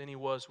than he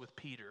was with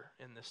Peter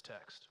in this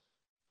text.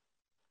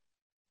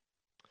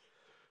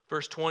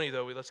 Verse 20,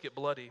 though, let's get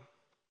bloody.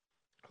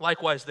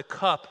 Likewise, the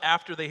cup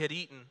after they had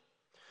eaten,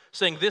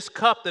 saying, "This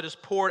cup that is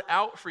poured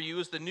out for you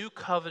is the new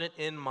covenant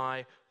in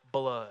my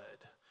blood."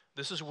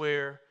 This is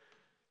where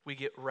we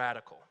get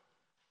radical.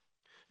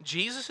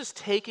 Jesus is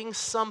taking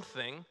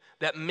something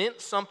that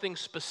meant something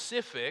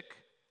specific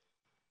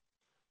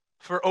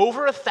for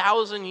over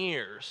 1,000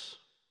 years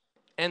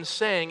and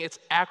saying it's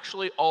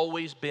actually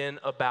always been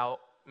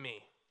about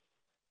me.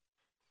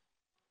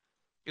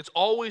 It's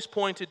always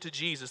pointed to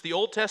Jesus. The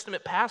Old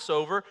Testament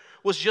Passover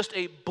was just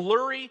a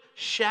blurry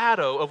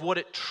shadow of what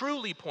it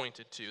truly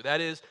pointed to.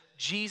 That is,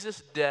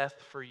 Jesus' death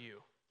for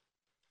you.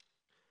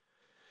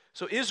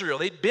 So Israel,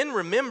 they'd been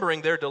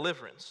remembering their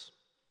deliverance,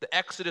 the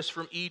exodus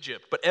from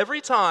Egypt. But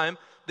every time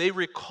they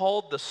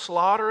recalled the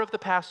slaughter of the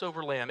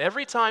Passover lamb,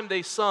 every time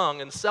they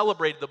sung and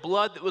celebrated the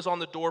blood that was on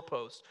the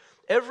doorpost,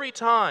 every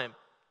time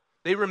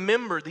they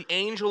remembered the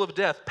angel of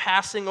death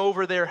passing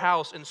over their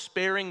house and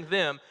sparing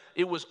them,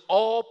 it was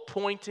all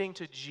pointing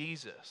to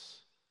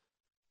Jesus.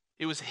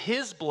 It was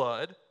his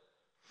blood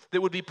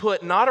that would be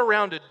put not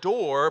around a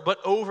door, but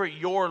over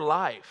your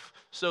life,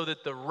 so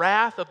that the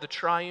wrath of the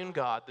triune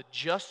God, the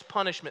just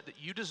punishment that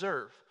you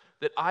deserve,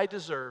 that I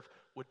deserve,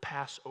 would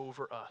pass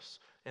over us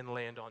and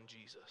land on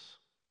Jesus.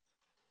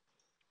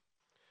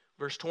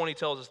 Verse 20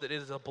 tells us that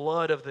it is the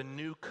blood of the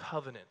new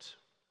covenant.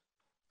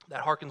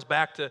 That harkens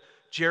back to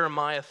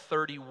Jeremiah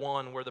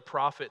 31, where the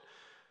prophet,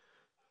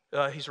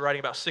 he's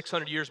writing about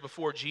 600 years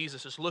before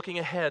Jesus, is looking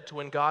ahead to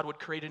when God would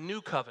create a new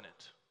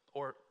covenant,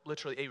 or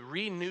literally a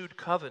renewed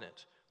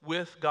covenant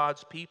with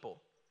God's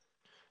people.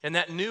 And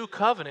that new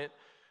covenant,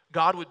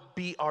 God would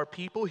be our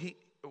people.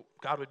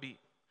 God would be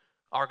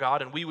our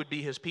God, and we would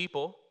be his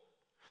people.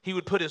 He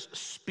would put his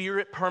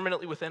Spirit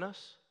permanently within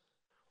us,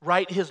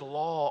 write his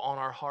law on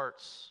our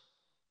hearts,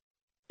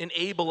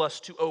 enable us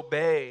to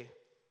obey,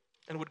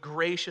 and would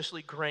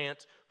graciously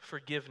grant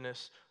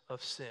forgiveness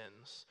of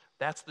sins.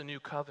 That's the new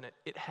covenant.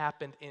 It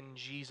happened in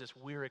Jesus.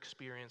 We're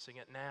experiencing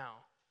it now.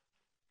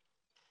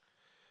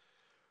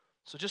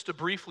 So just to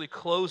briefly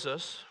close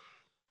us,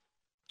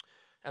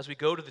 as we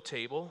go to the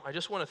table, I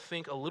just want to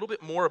think a little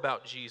bit more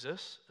about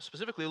Jesus,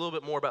 specifically a little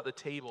bit more about the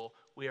table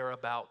we are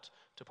about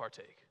to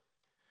partake.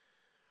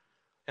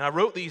 And I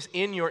wrote these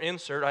in your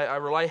insert. I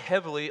rely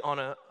heavily on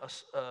a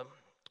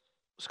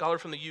scholar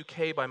from the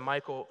UK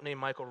named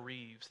Michael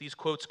Reeves. These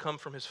quotes come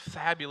from his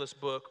fabulous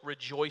book,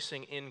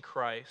 Rejoicing in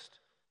Christ.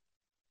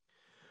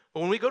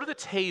 But when we go to the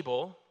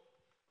table,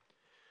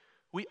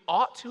 we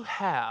ought to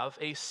have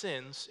a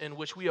sense in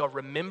which we are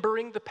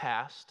remembering the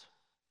past,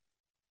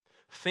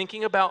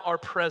 thinking about our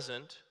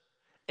present,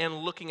 and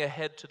looking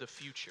ahead to the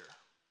future.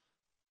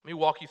 Let me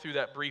walk you through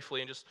that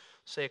briefly and just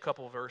say a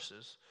couple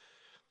verses.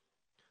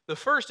 The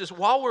first is,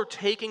 while we're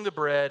taking the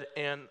bread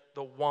and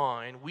the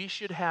wine, we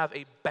should have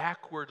a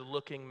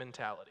backward-looking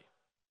mentality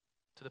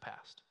to the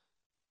past.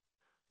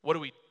 What are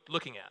we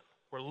looking at?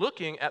 We're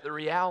looking at the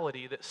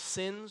reality that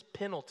sin's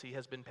penalty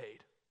has been paid.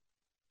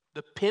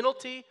 The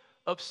penalty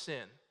of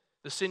sin,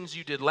 the sins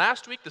you did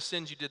last week, the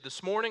sins you did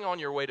this morning on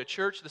your way to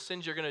church, the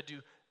sins you're going to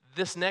do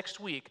this next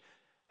week,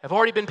 have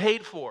already been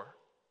paid for.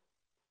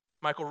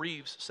 Michael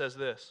Reeves says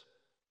this: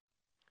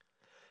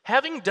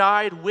 having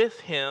died with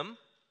him,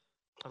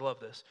 I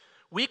love this,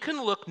 we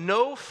can look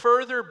no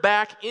further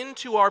back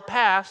into our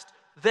past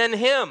than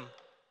him.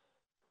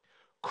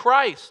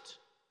 Christ,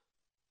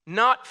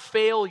 not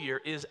failure,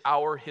 is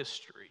our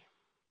history.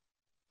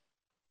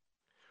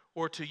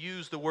 Or to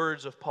use the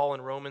words of Paul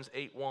in Romans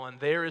 8:1,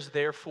 there is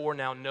therefore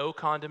now no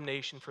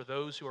condemnation for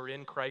those who are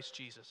in Christ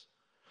Jesus.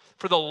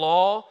 For the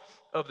law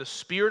of the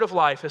Spirit of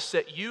life has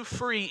set you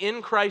free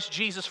in Christ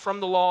Jesus from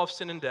the law of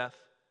sin and death.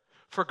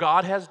 For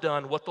God has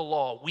done what the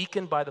law,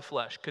 weakened by the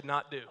flesh, could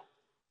not do.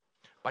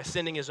 By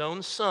sending his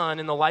own Son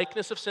in the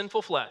likeness of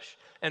sinful flesh,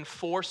 and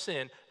for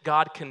sin,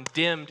 God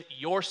condemned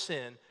your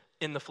sin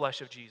in the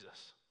flesh of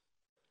Jesus.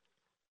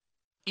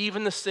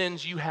 Even the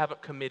sins you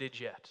haven't committed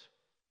yet,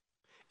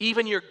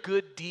 even your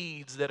good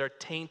deeds that are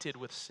tainted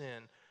with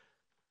sin,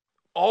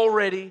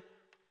 already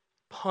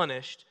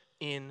punished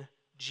in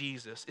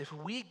Jesus. If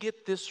we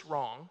get this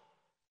wrong,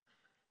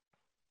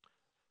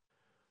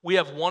 we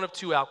have one of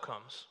two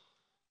outcomes: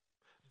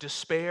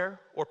 despair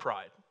or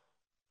pride.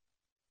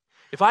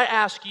 If I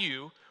ask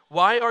you,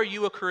 why are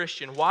you a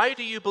Christian? Why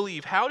do you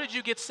believe? How did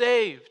you get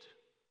saved?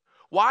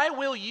 Why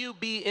will you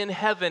be in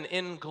heaven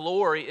in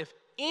glory? If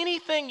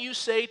anything you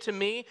say to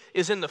me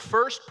is in the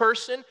first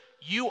person,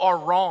 you are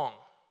wrong.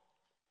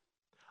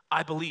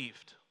 I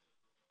believed.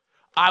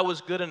 I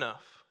was good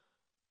enough.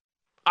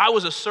 I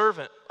was a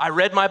servant. I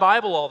read my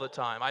Bible all the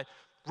time. I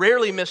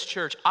rarely missed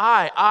church.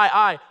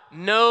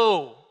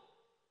 No.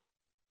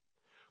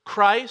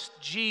 Christ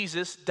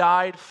Jesus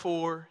died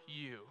for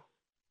you.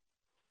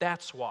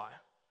 That's why.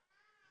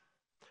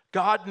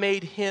 God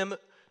made him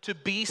to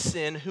be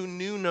sin who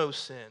knew no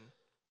sin,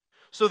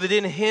 so that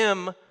in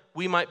him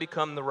we might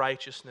become the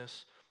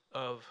righteousness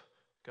of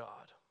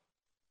God.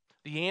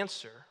 The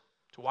answer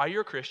to why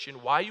you're a Christian,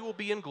 why you will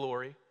be in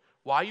glory,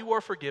 why you are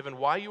forgiven,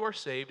 why you are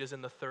saved is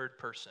in the third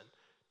person,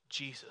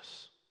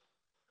 Jesus.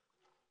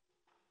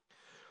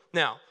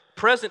 Now,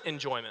 present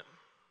enjoyment.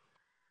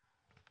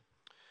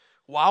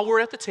 while we're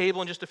at the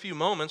table in just a few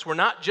moments, we're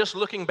not just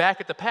looking back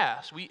at the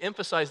past. We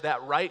emphasize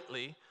that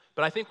rightly,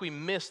 but I think we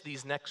miss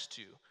these next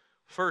two.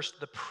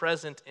 First, the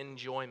present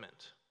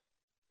enjoyment.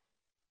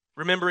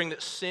 Remembering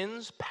that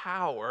sin's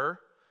power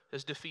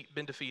has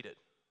been defeated.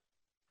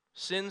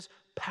 Sin's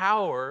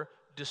power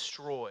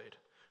destroyed.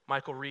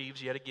 Michael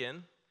Reeves, yet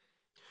again.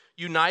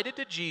 United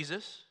to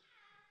Jesus,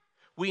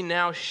 we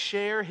now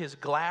share his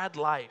glad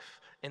life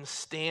and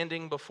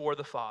standing before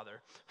the Father.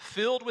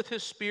 Filled with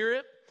his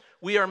Spirit,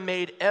 we are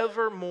made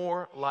ever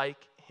more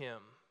like him.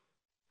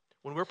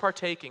 When we're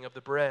partaking of the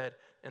bread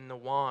and the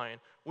wine,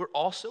 we're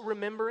also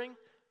remembering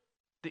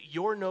that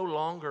you're no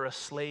longer a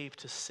slave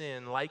to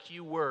sin like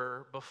you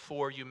were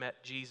before you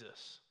met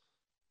Jesus.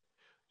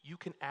 You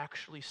can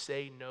actually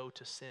say no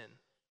to sin.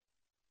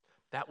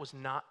 That was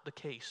not the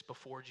case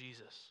before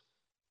Jesus.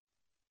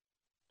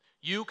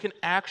 You can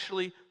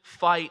actually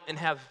fight and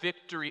have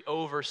victory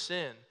over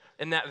sin.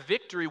 And that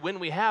victory, when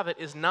we have it,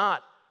 is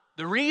not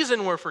the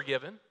reason we're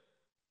forgiven.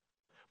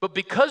 But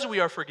because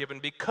we are forgiven,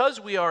 because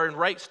we are in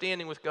right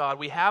standing with God,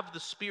 we have the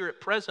Spirit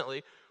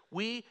presently,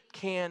 we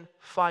can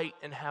fight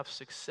and have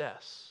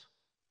success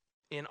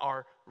in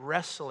our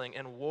wrestling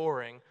and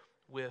warring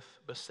with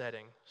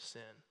besetting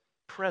sin.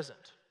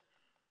 Present.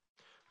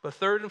 But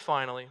third and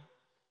finally,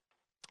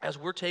 as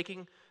we're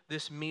taking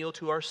this meal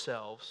to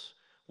ourselves,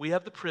 we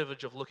have the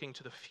privilege of looking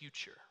to the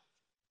future,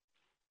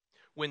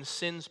 when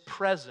sin's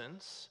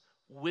presence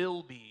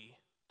will be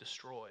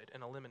destroyed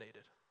and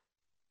eliminated.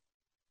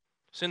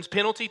 Sin's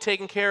penalty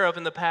taken care of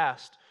in the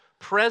past.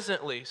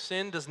 Presently,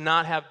 sin does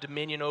not have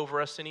dominion over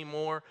us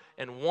anymore,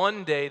 and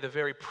one day the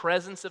very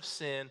presence of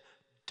sin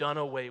done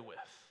away with.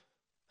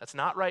 That's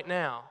not right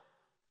now,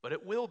 but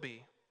it will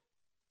be.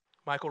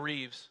 Michael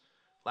Reeves,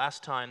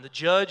 last time, the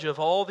judge of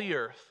all the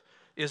earth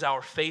is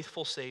our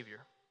faithful Savior.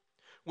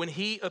 When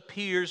he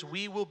appears,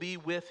 we will be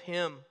with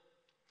him.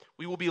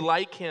 We will be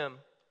like him,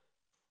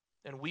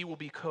 and we will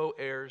be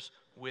co-heirs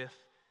with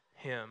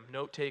him.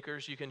 Note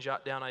takers, you can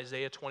jot down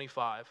Isaiah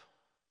 25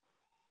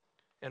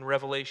 and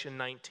Revelation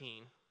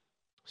 19,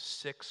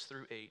 6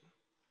 through 8.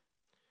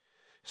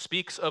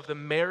 Speaks of the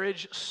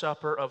marriage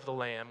supper of the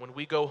Lamb. When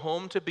we go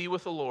home to be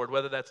with the Lord,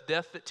 whether that's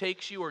death that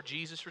takes you or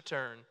Jesus'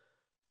 return,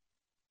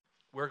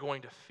 we're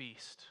going to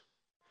feast.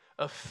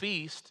 A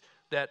feast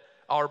that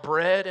our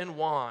bread and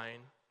wine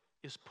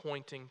is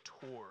pointing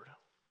toward.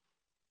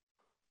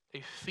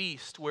 A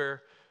feast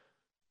where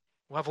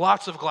we'll have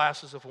lots of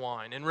glasses of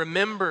wine and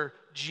remember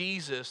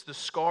Jesus, the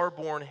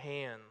scar-borne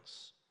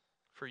hands,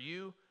 for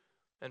you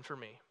and for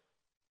me.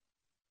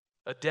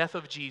 A death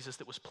of Jesus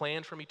that was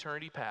planned from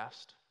eternity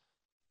past,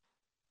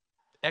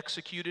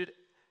 executed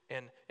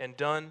and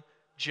done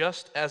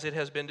just as it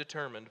has been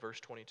determined,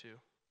 verse 22.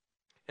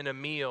 And a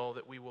meal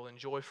that we will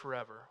enjoy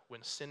forever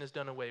when sin is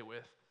done away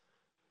with,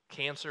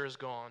 cancer is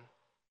gone,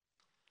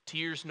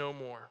 tears no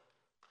more,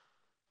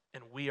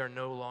 and we are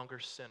no longer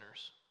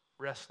sinners,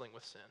 wrestling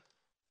with sin.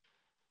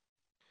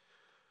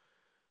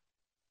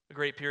 The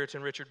great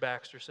Puritan Richard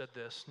Baxter said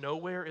this: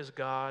 "Nowhere is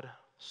God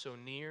so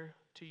near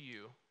to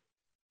you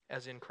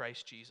as in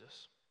Christ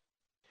Jesus.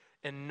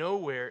 And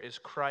nowhere is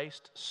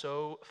Christ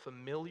so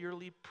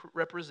familiarly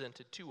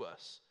represented to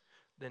us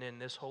than in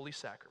this holy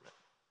sacrament,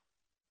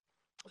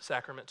 the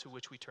sacrament to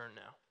which we turn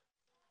now.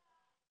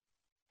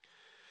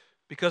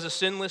 Because a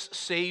sinless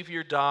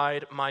Savior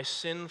died, my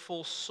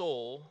sinful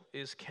soul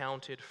is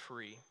counted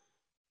free.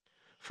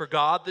 For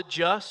God the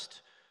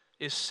just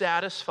is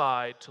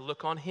satisfied to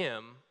look on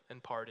him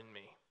and pardon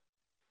me."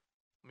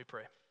 Let me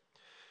pray.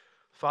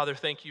 Father,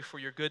 thank you for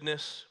your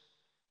goodness.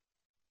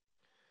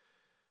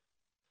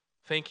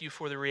 Thank you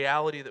for the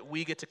reality that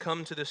we get to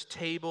come to this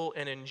table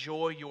and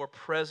enjoy your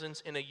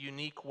presence in a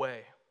unique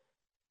way.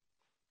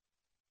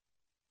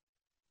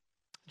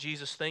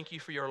 Jesus, thank you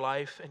for your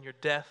life and your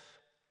death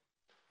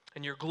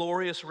and your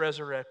glorious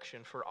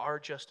resurrection for our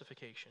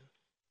justification.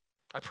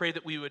 I pray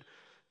that we would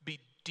be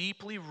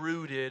deeply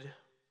rooted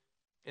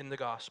in the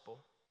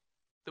gospel,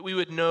 that we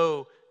would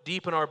know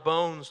deep in our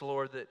bones,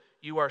 Lord, that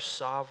you are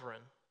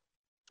sovereign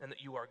and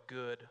that you are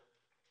good.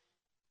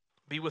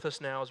 Be with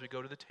us now as we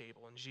go to the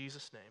table. In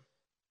Jesus' name,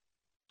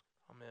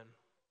 amen.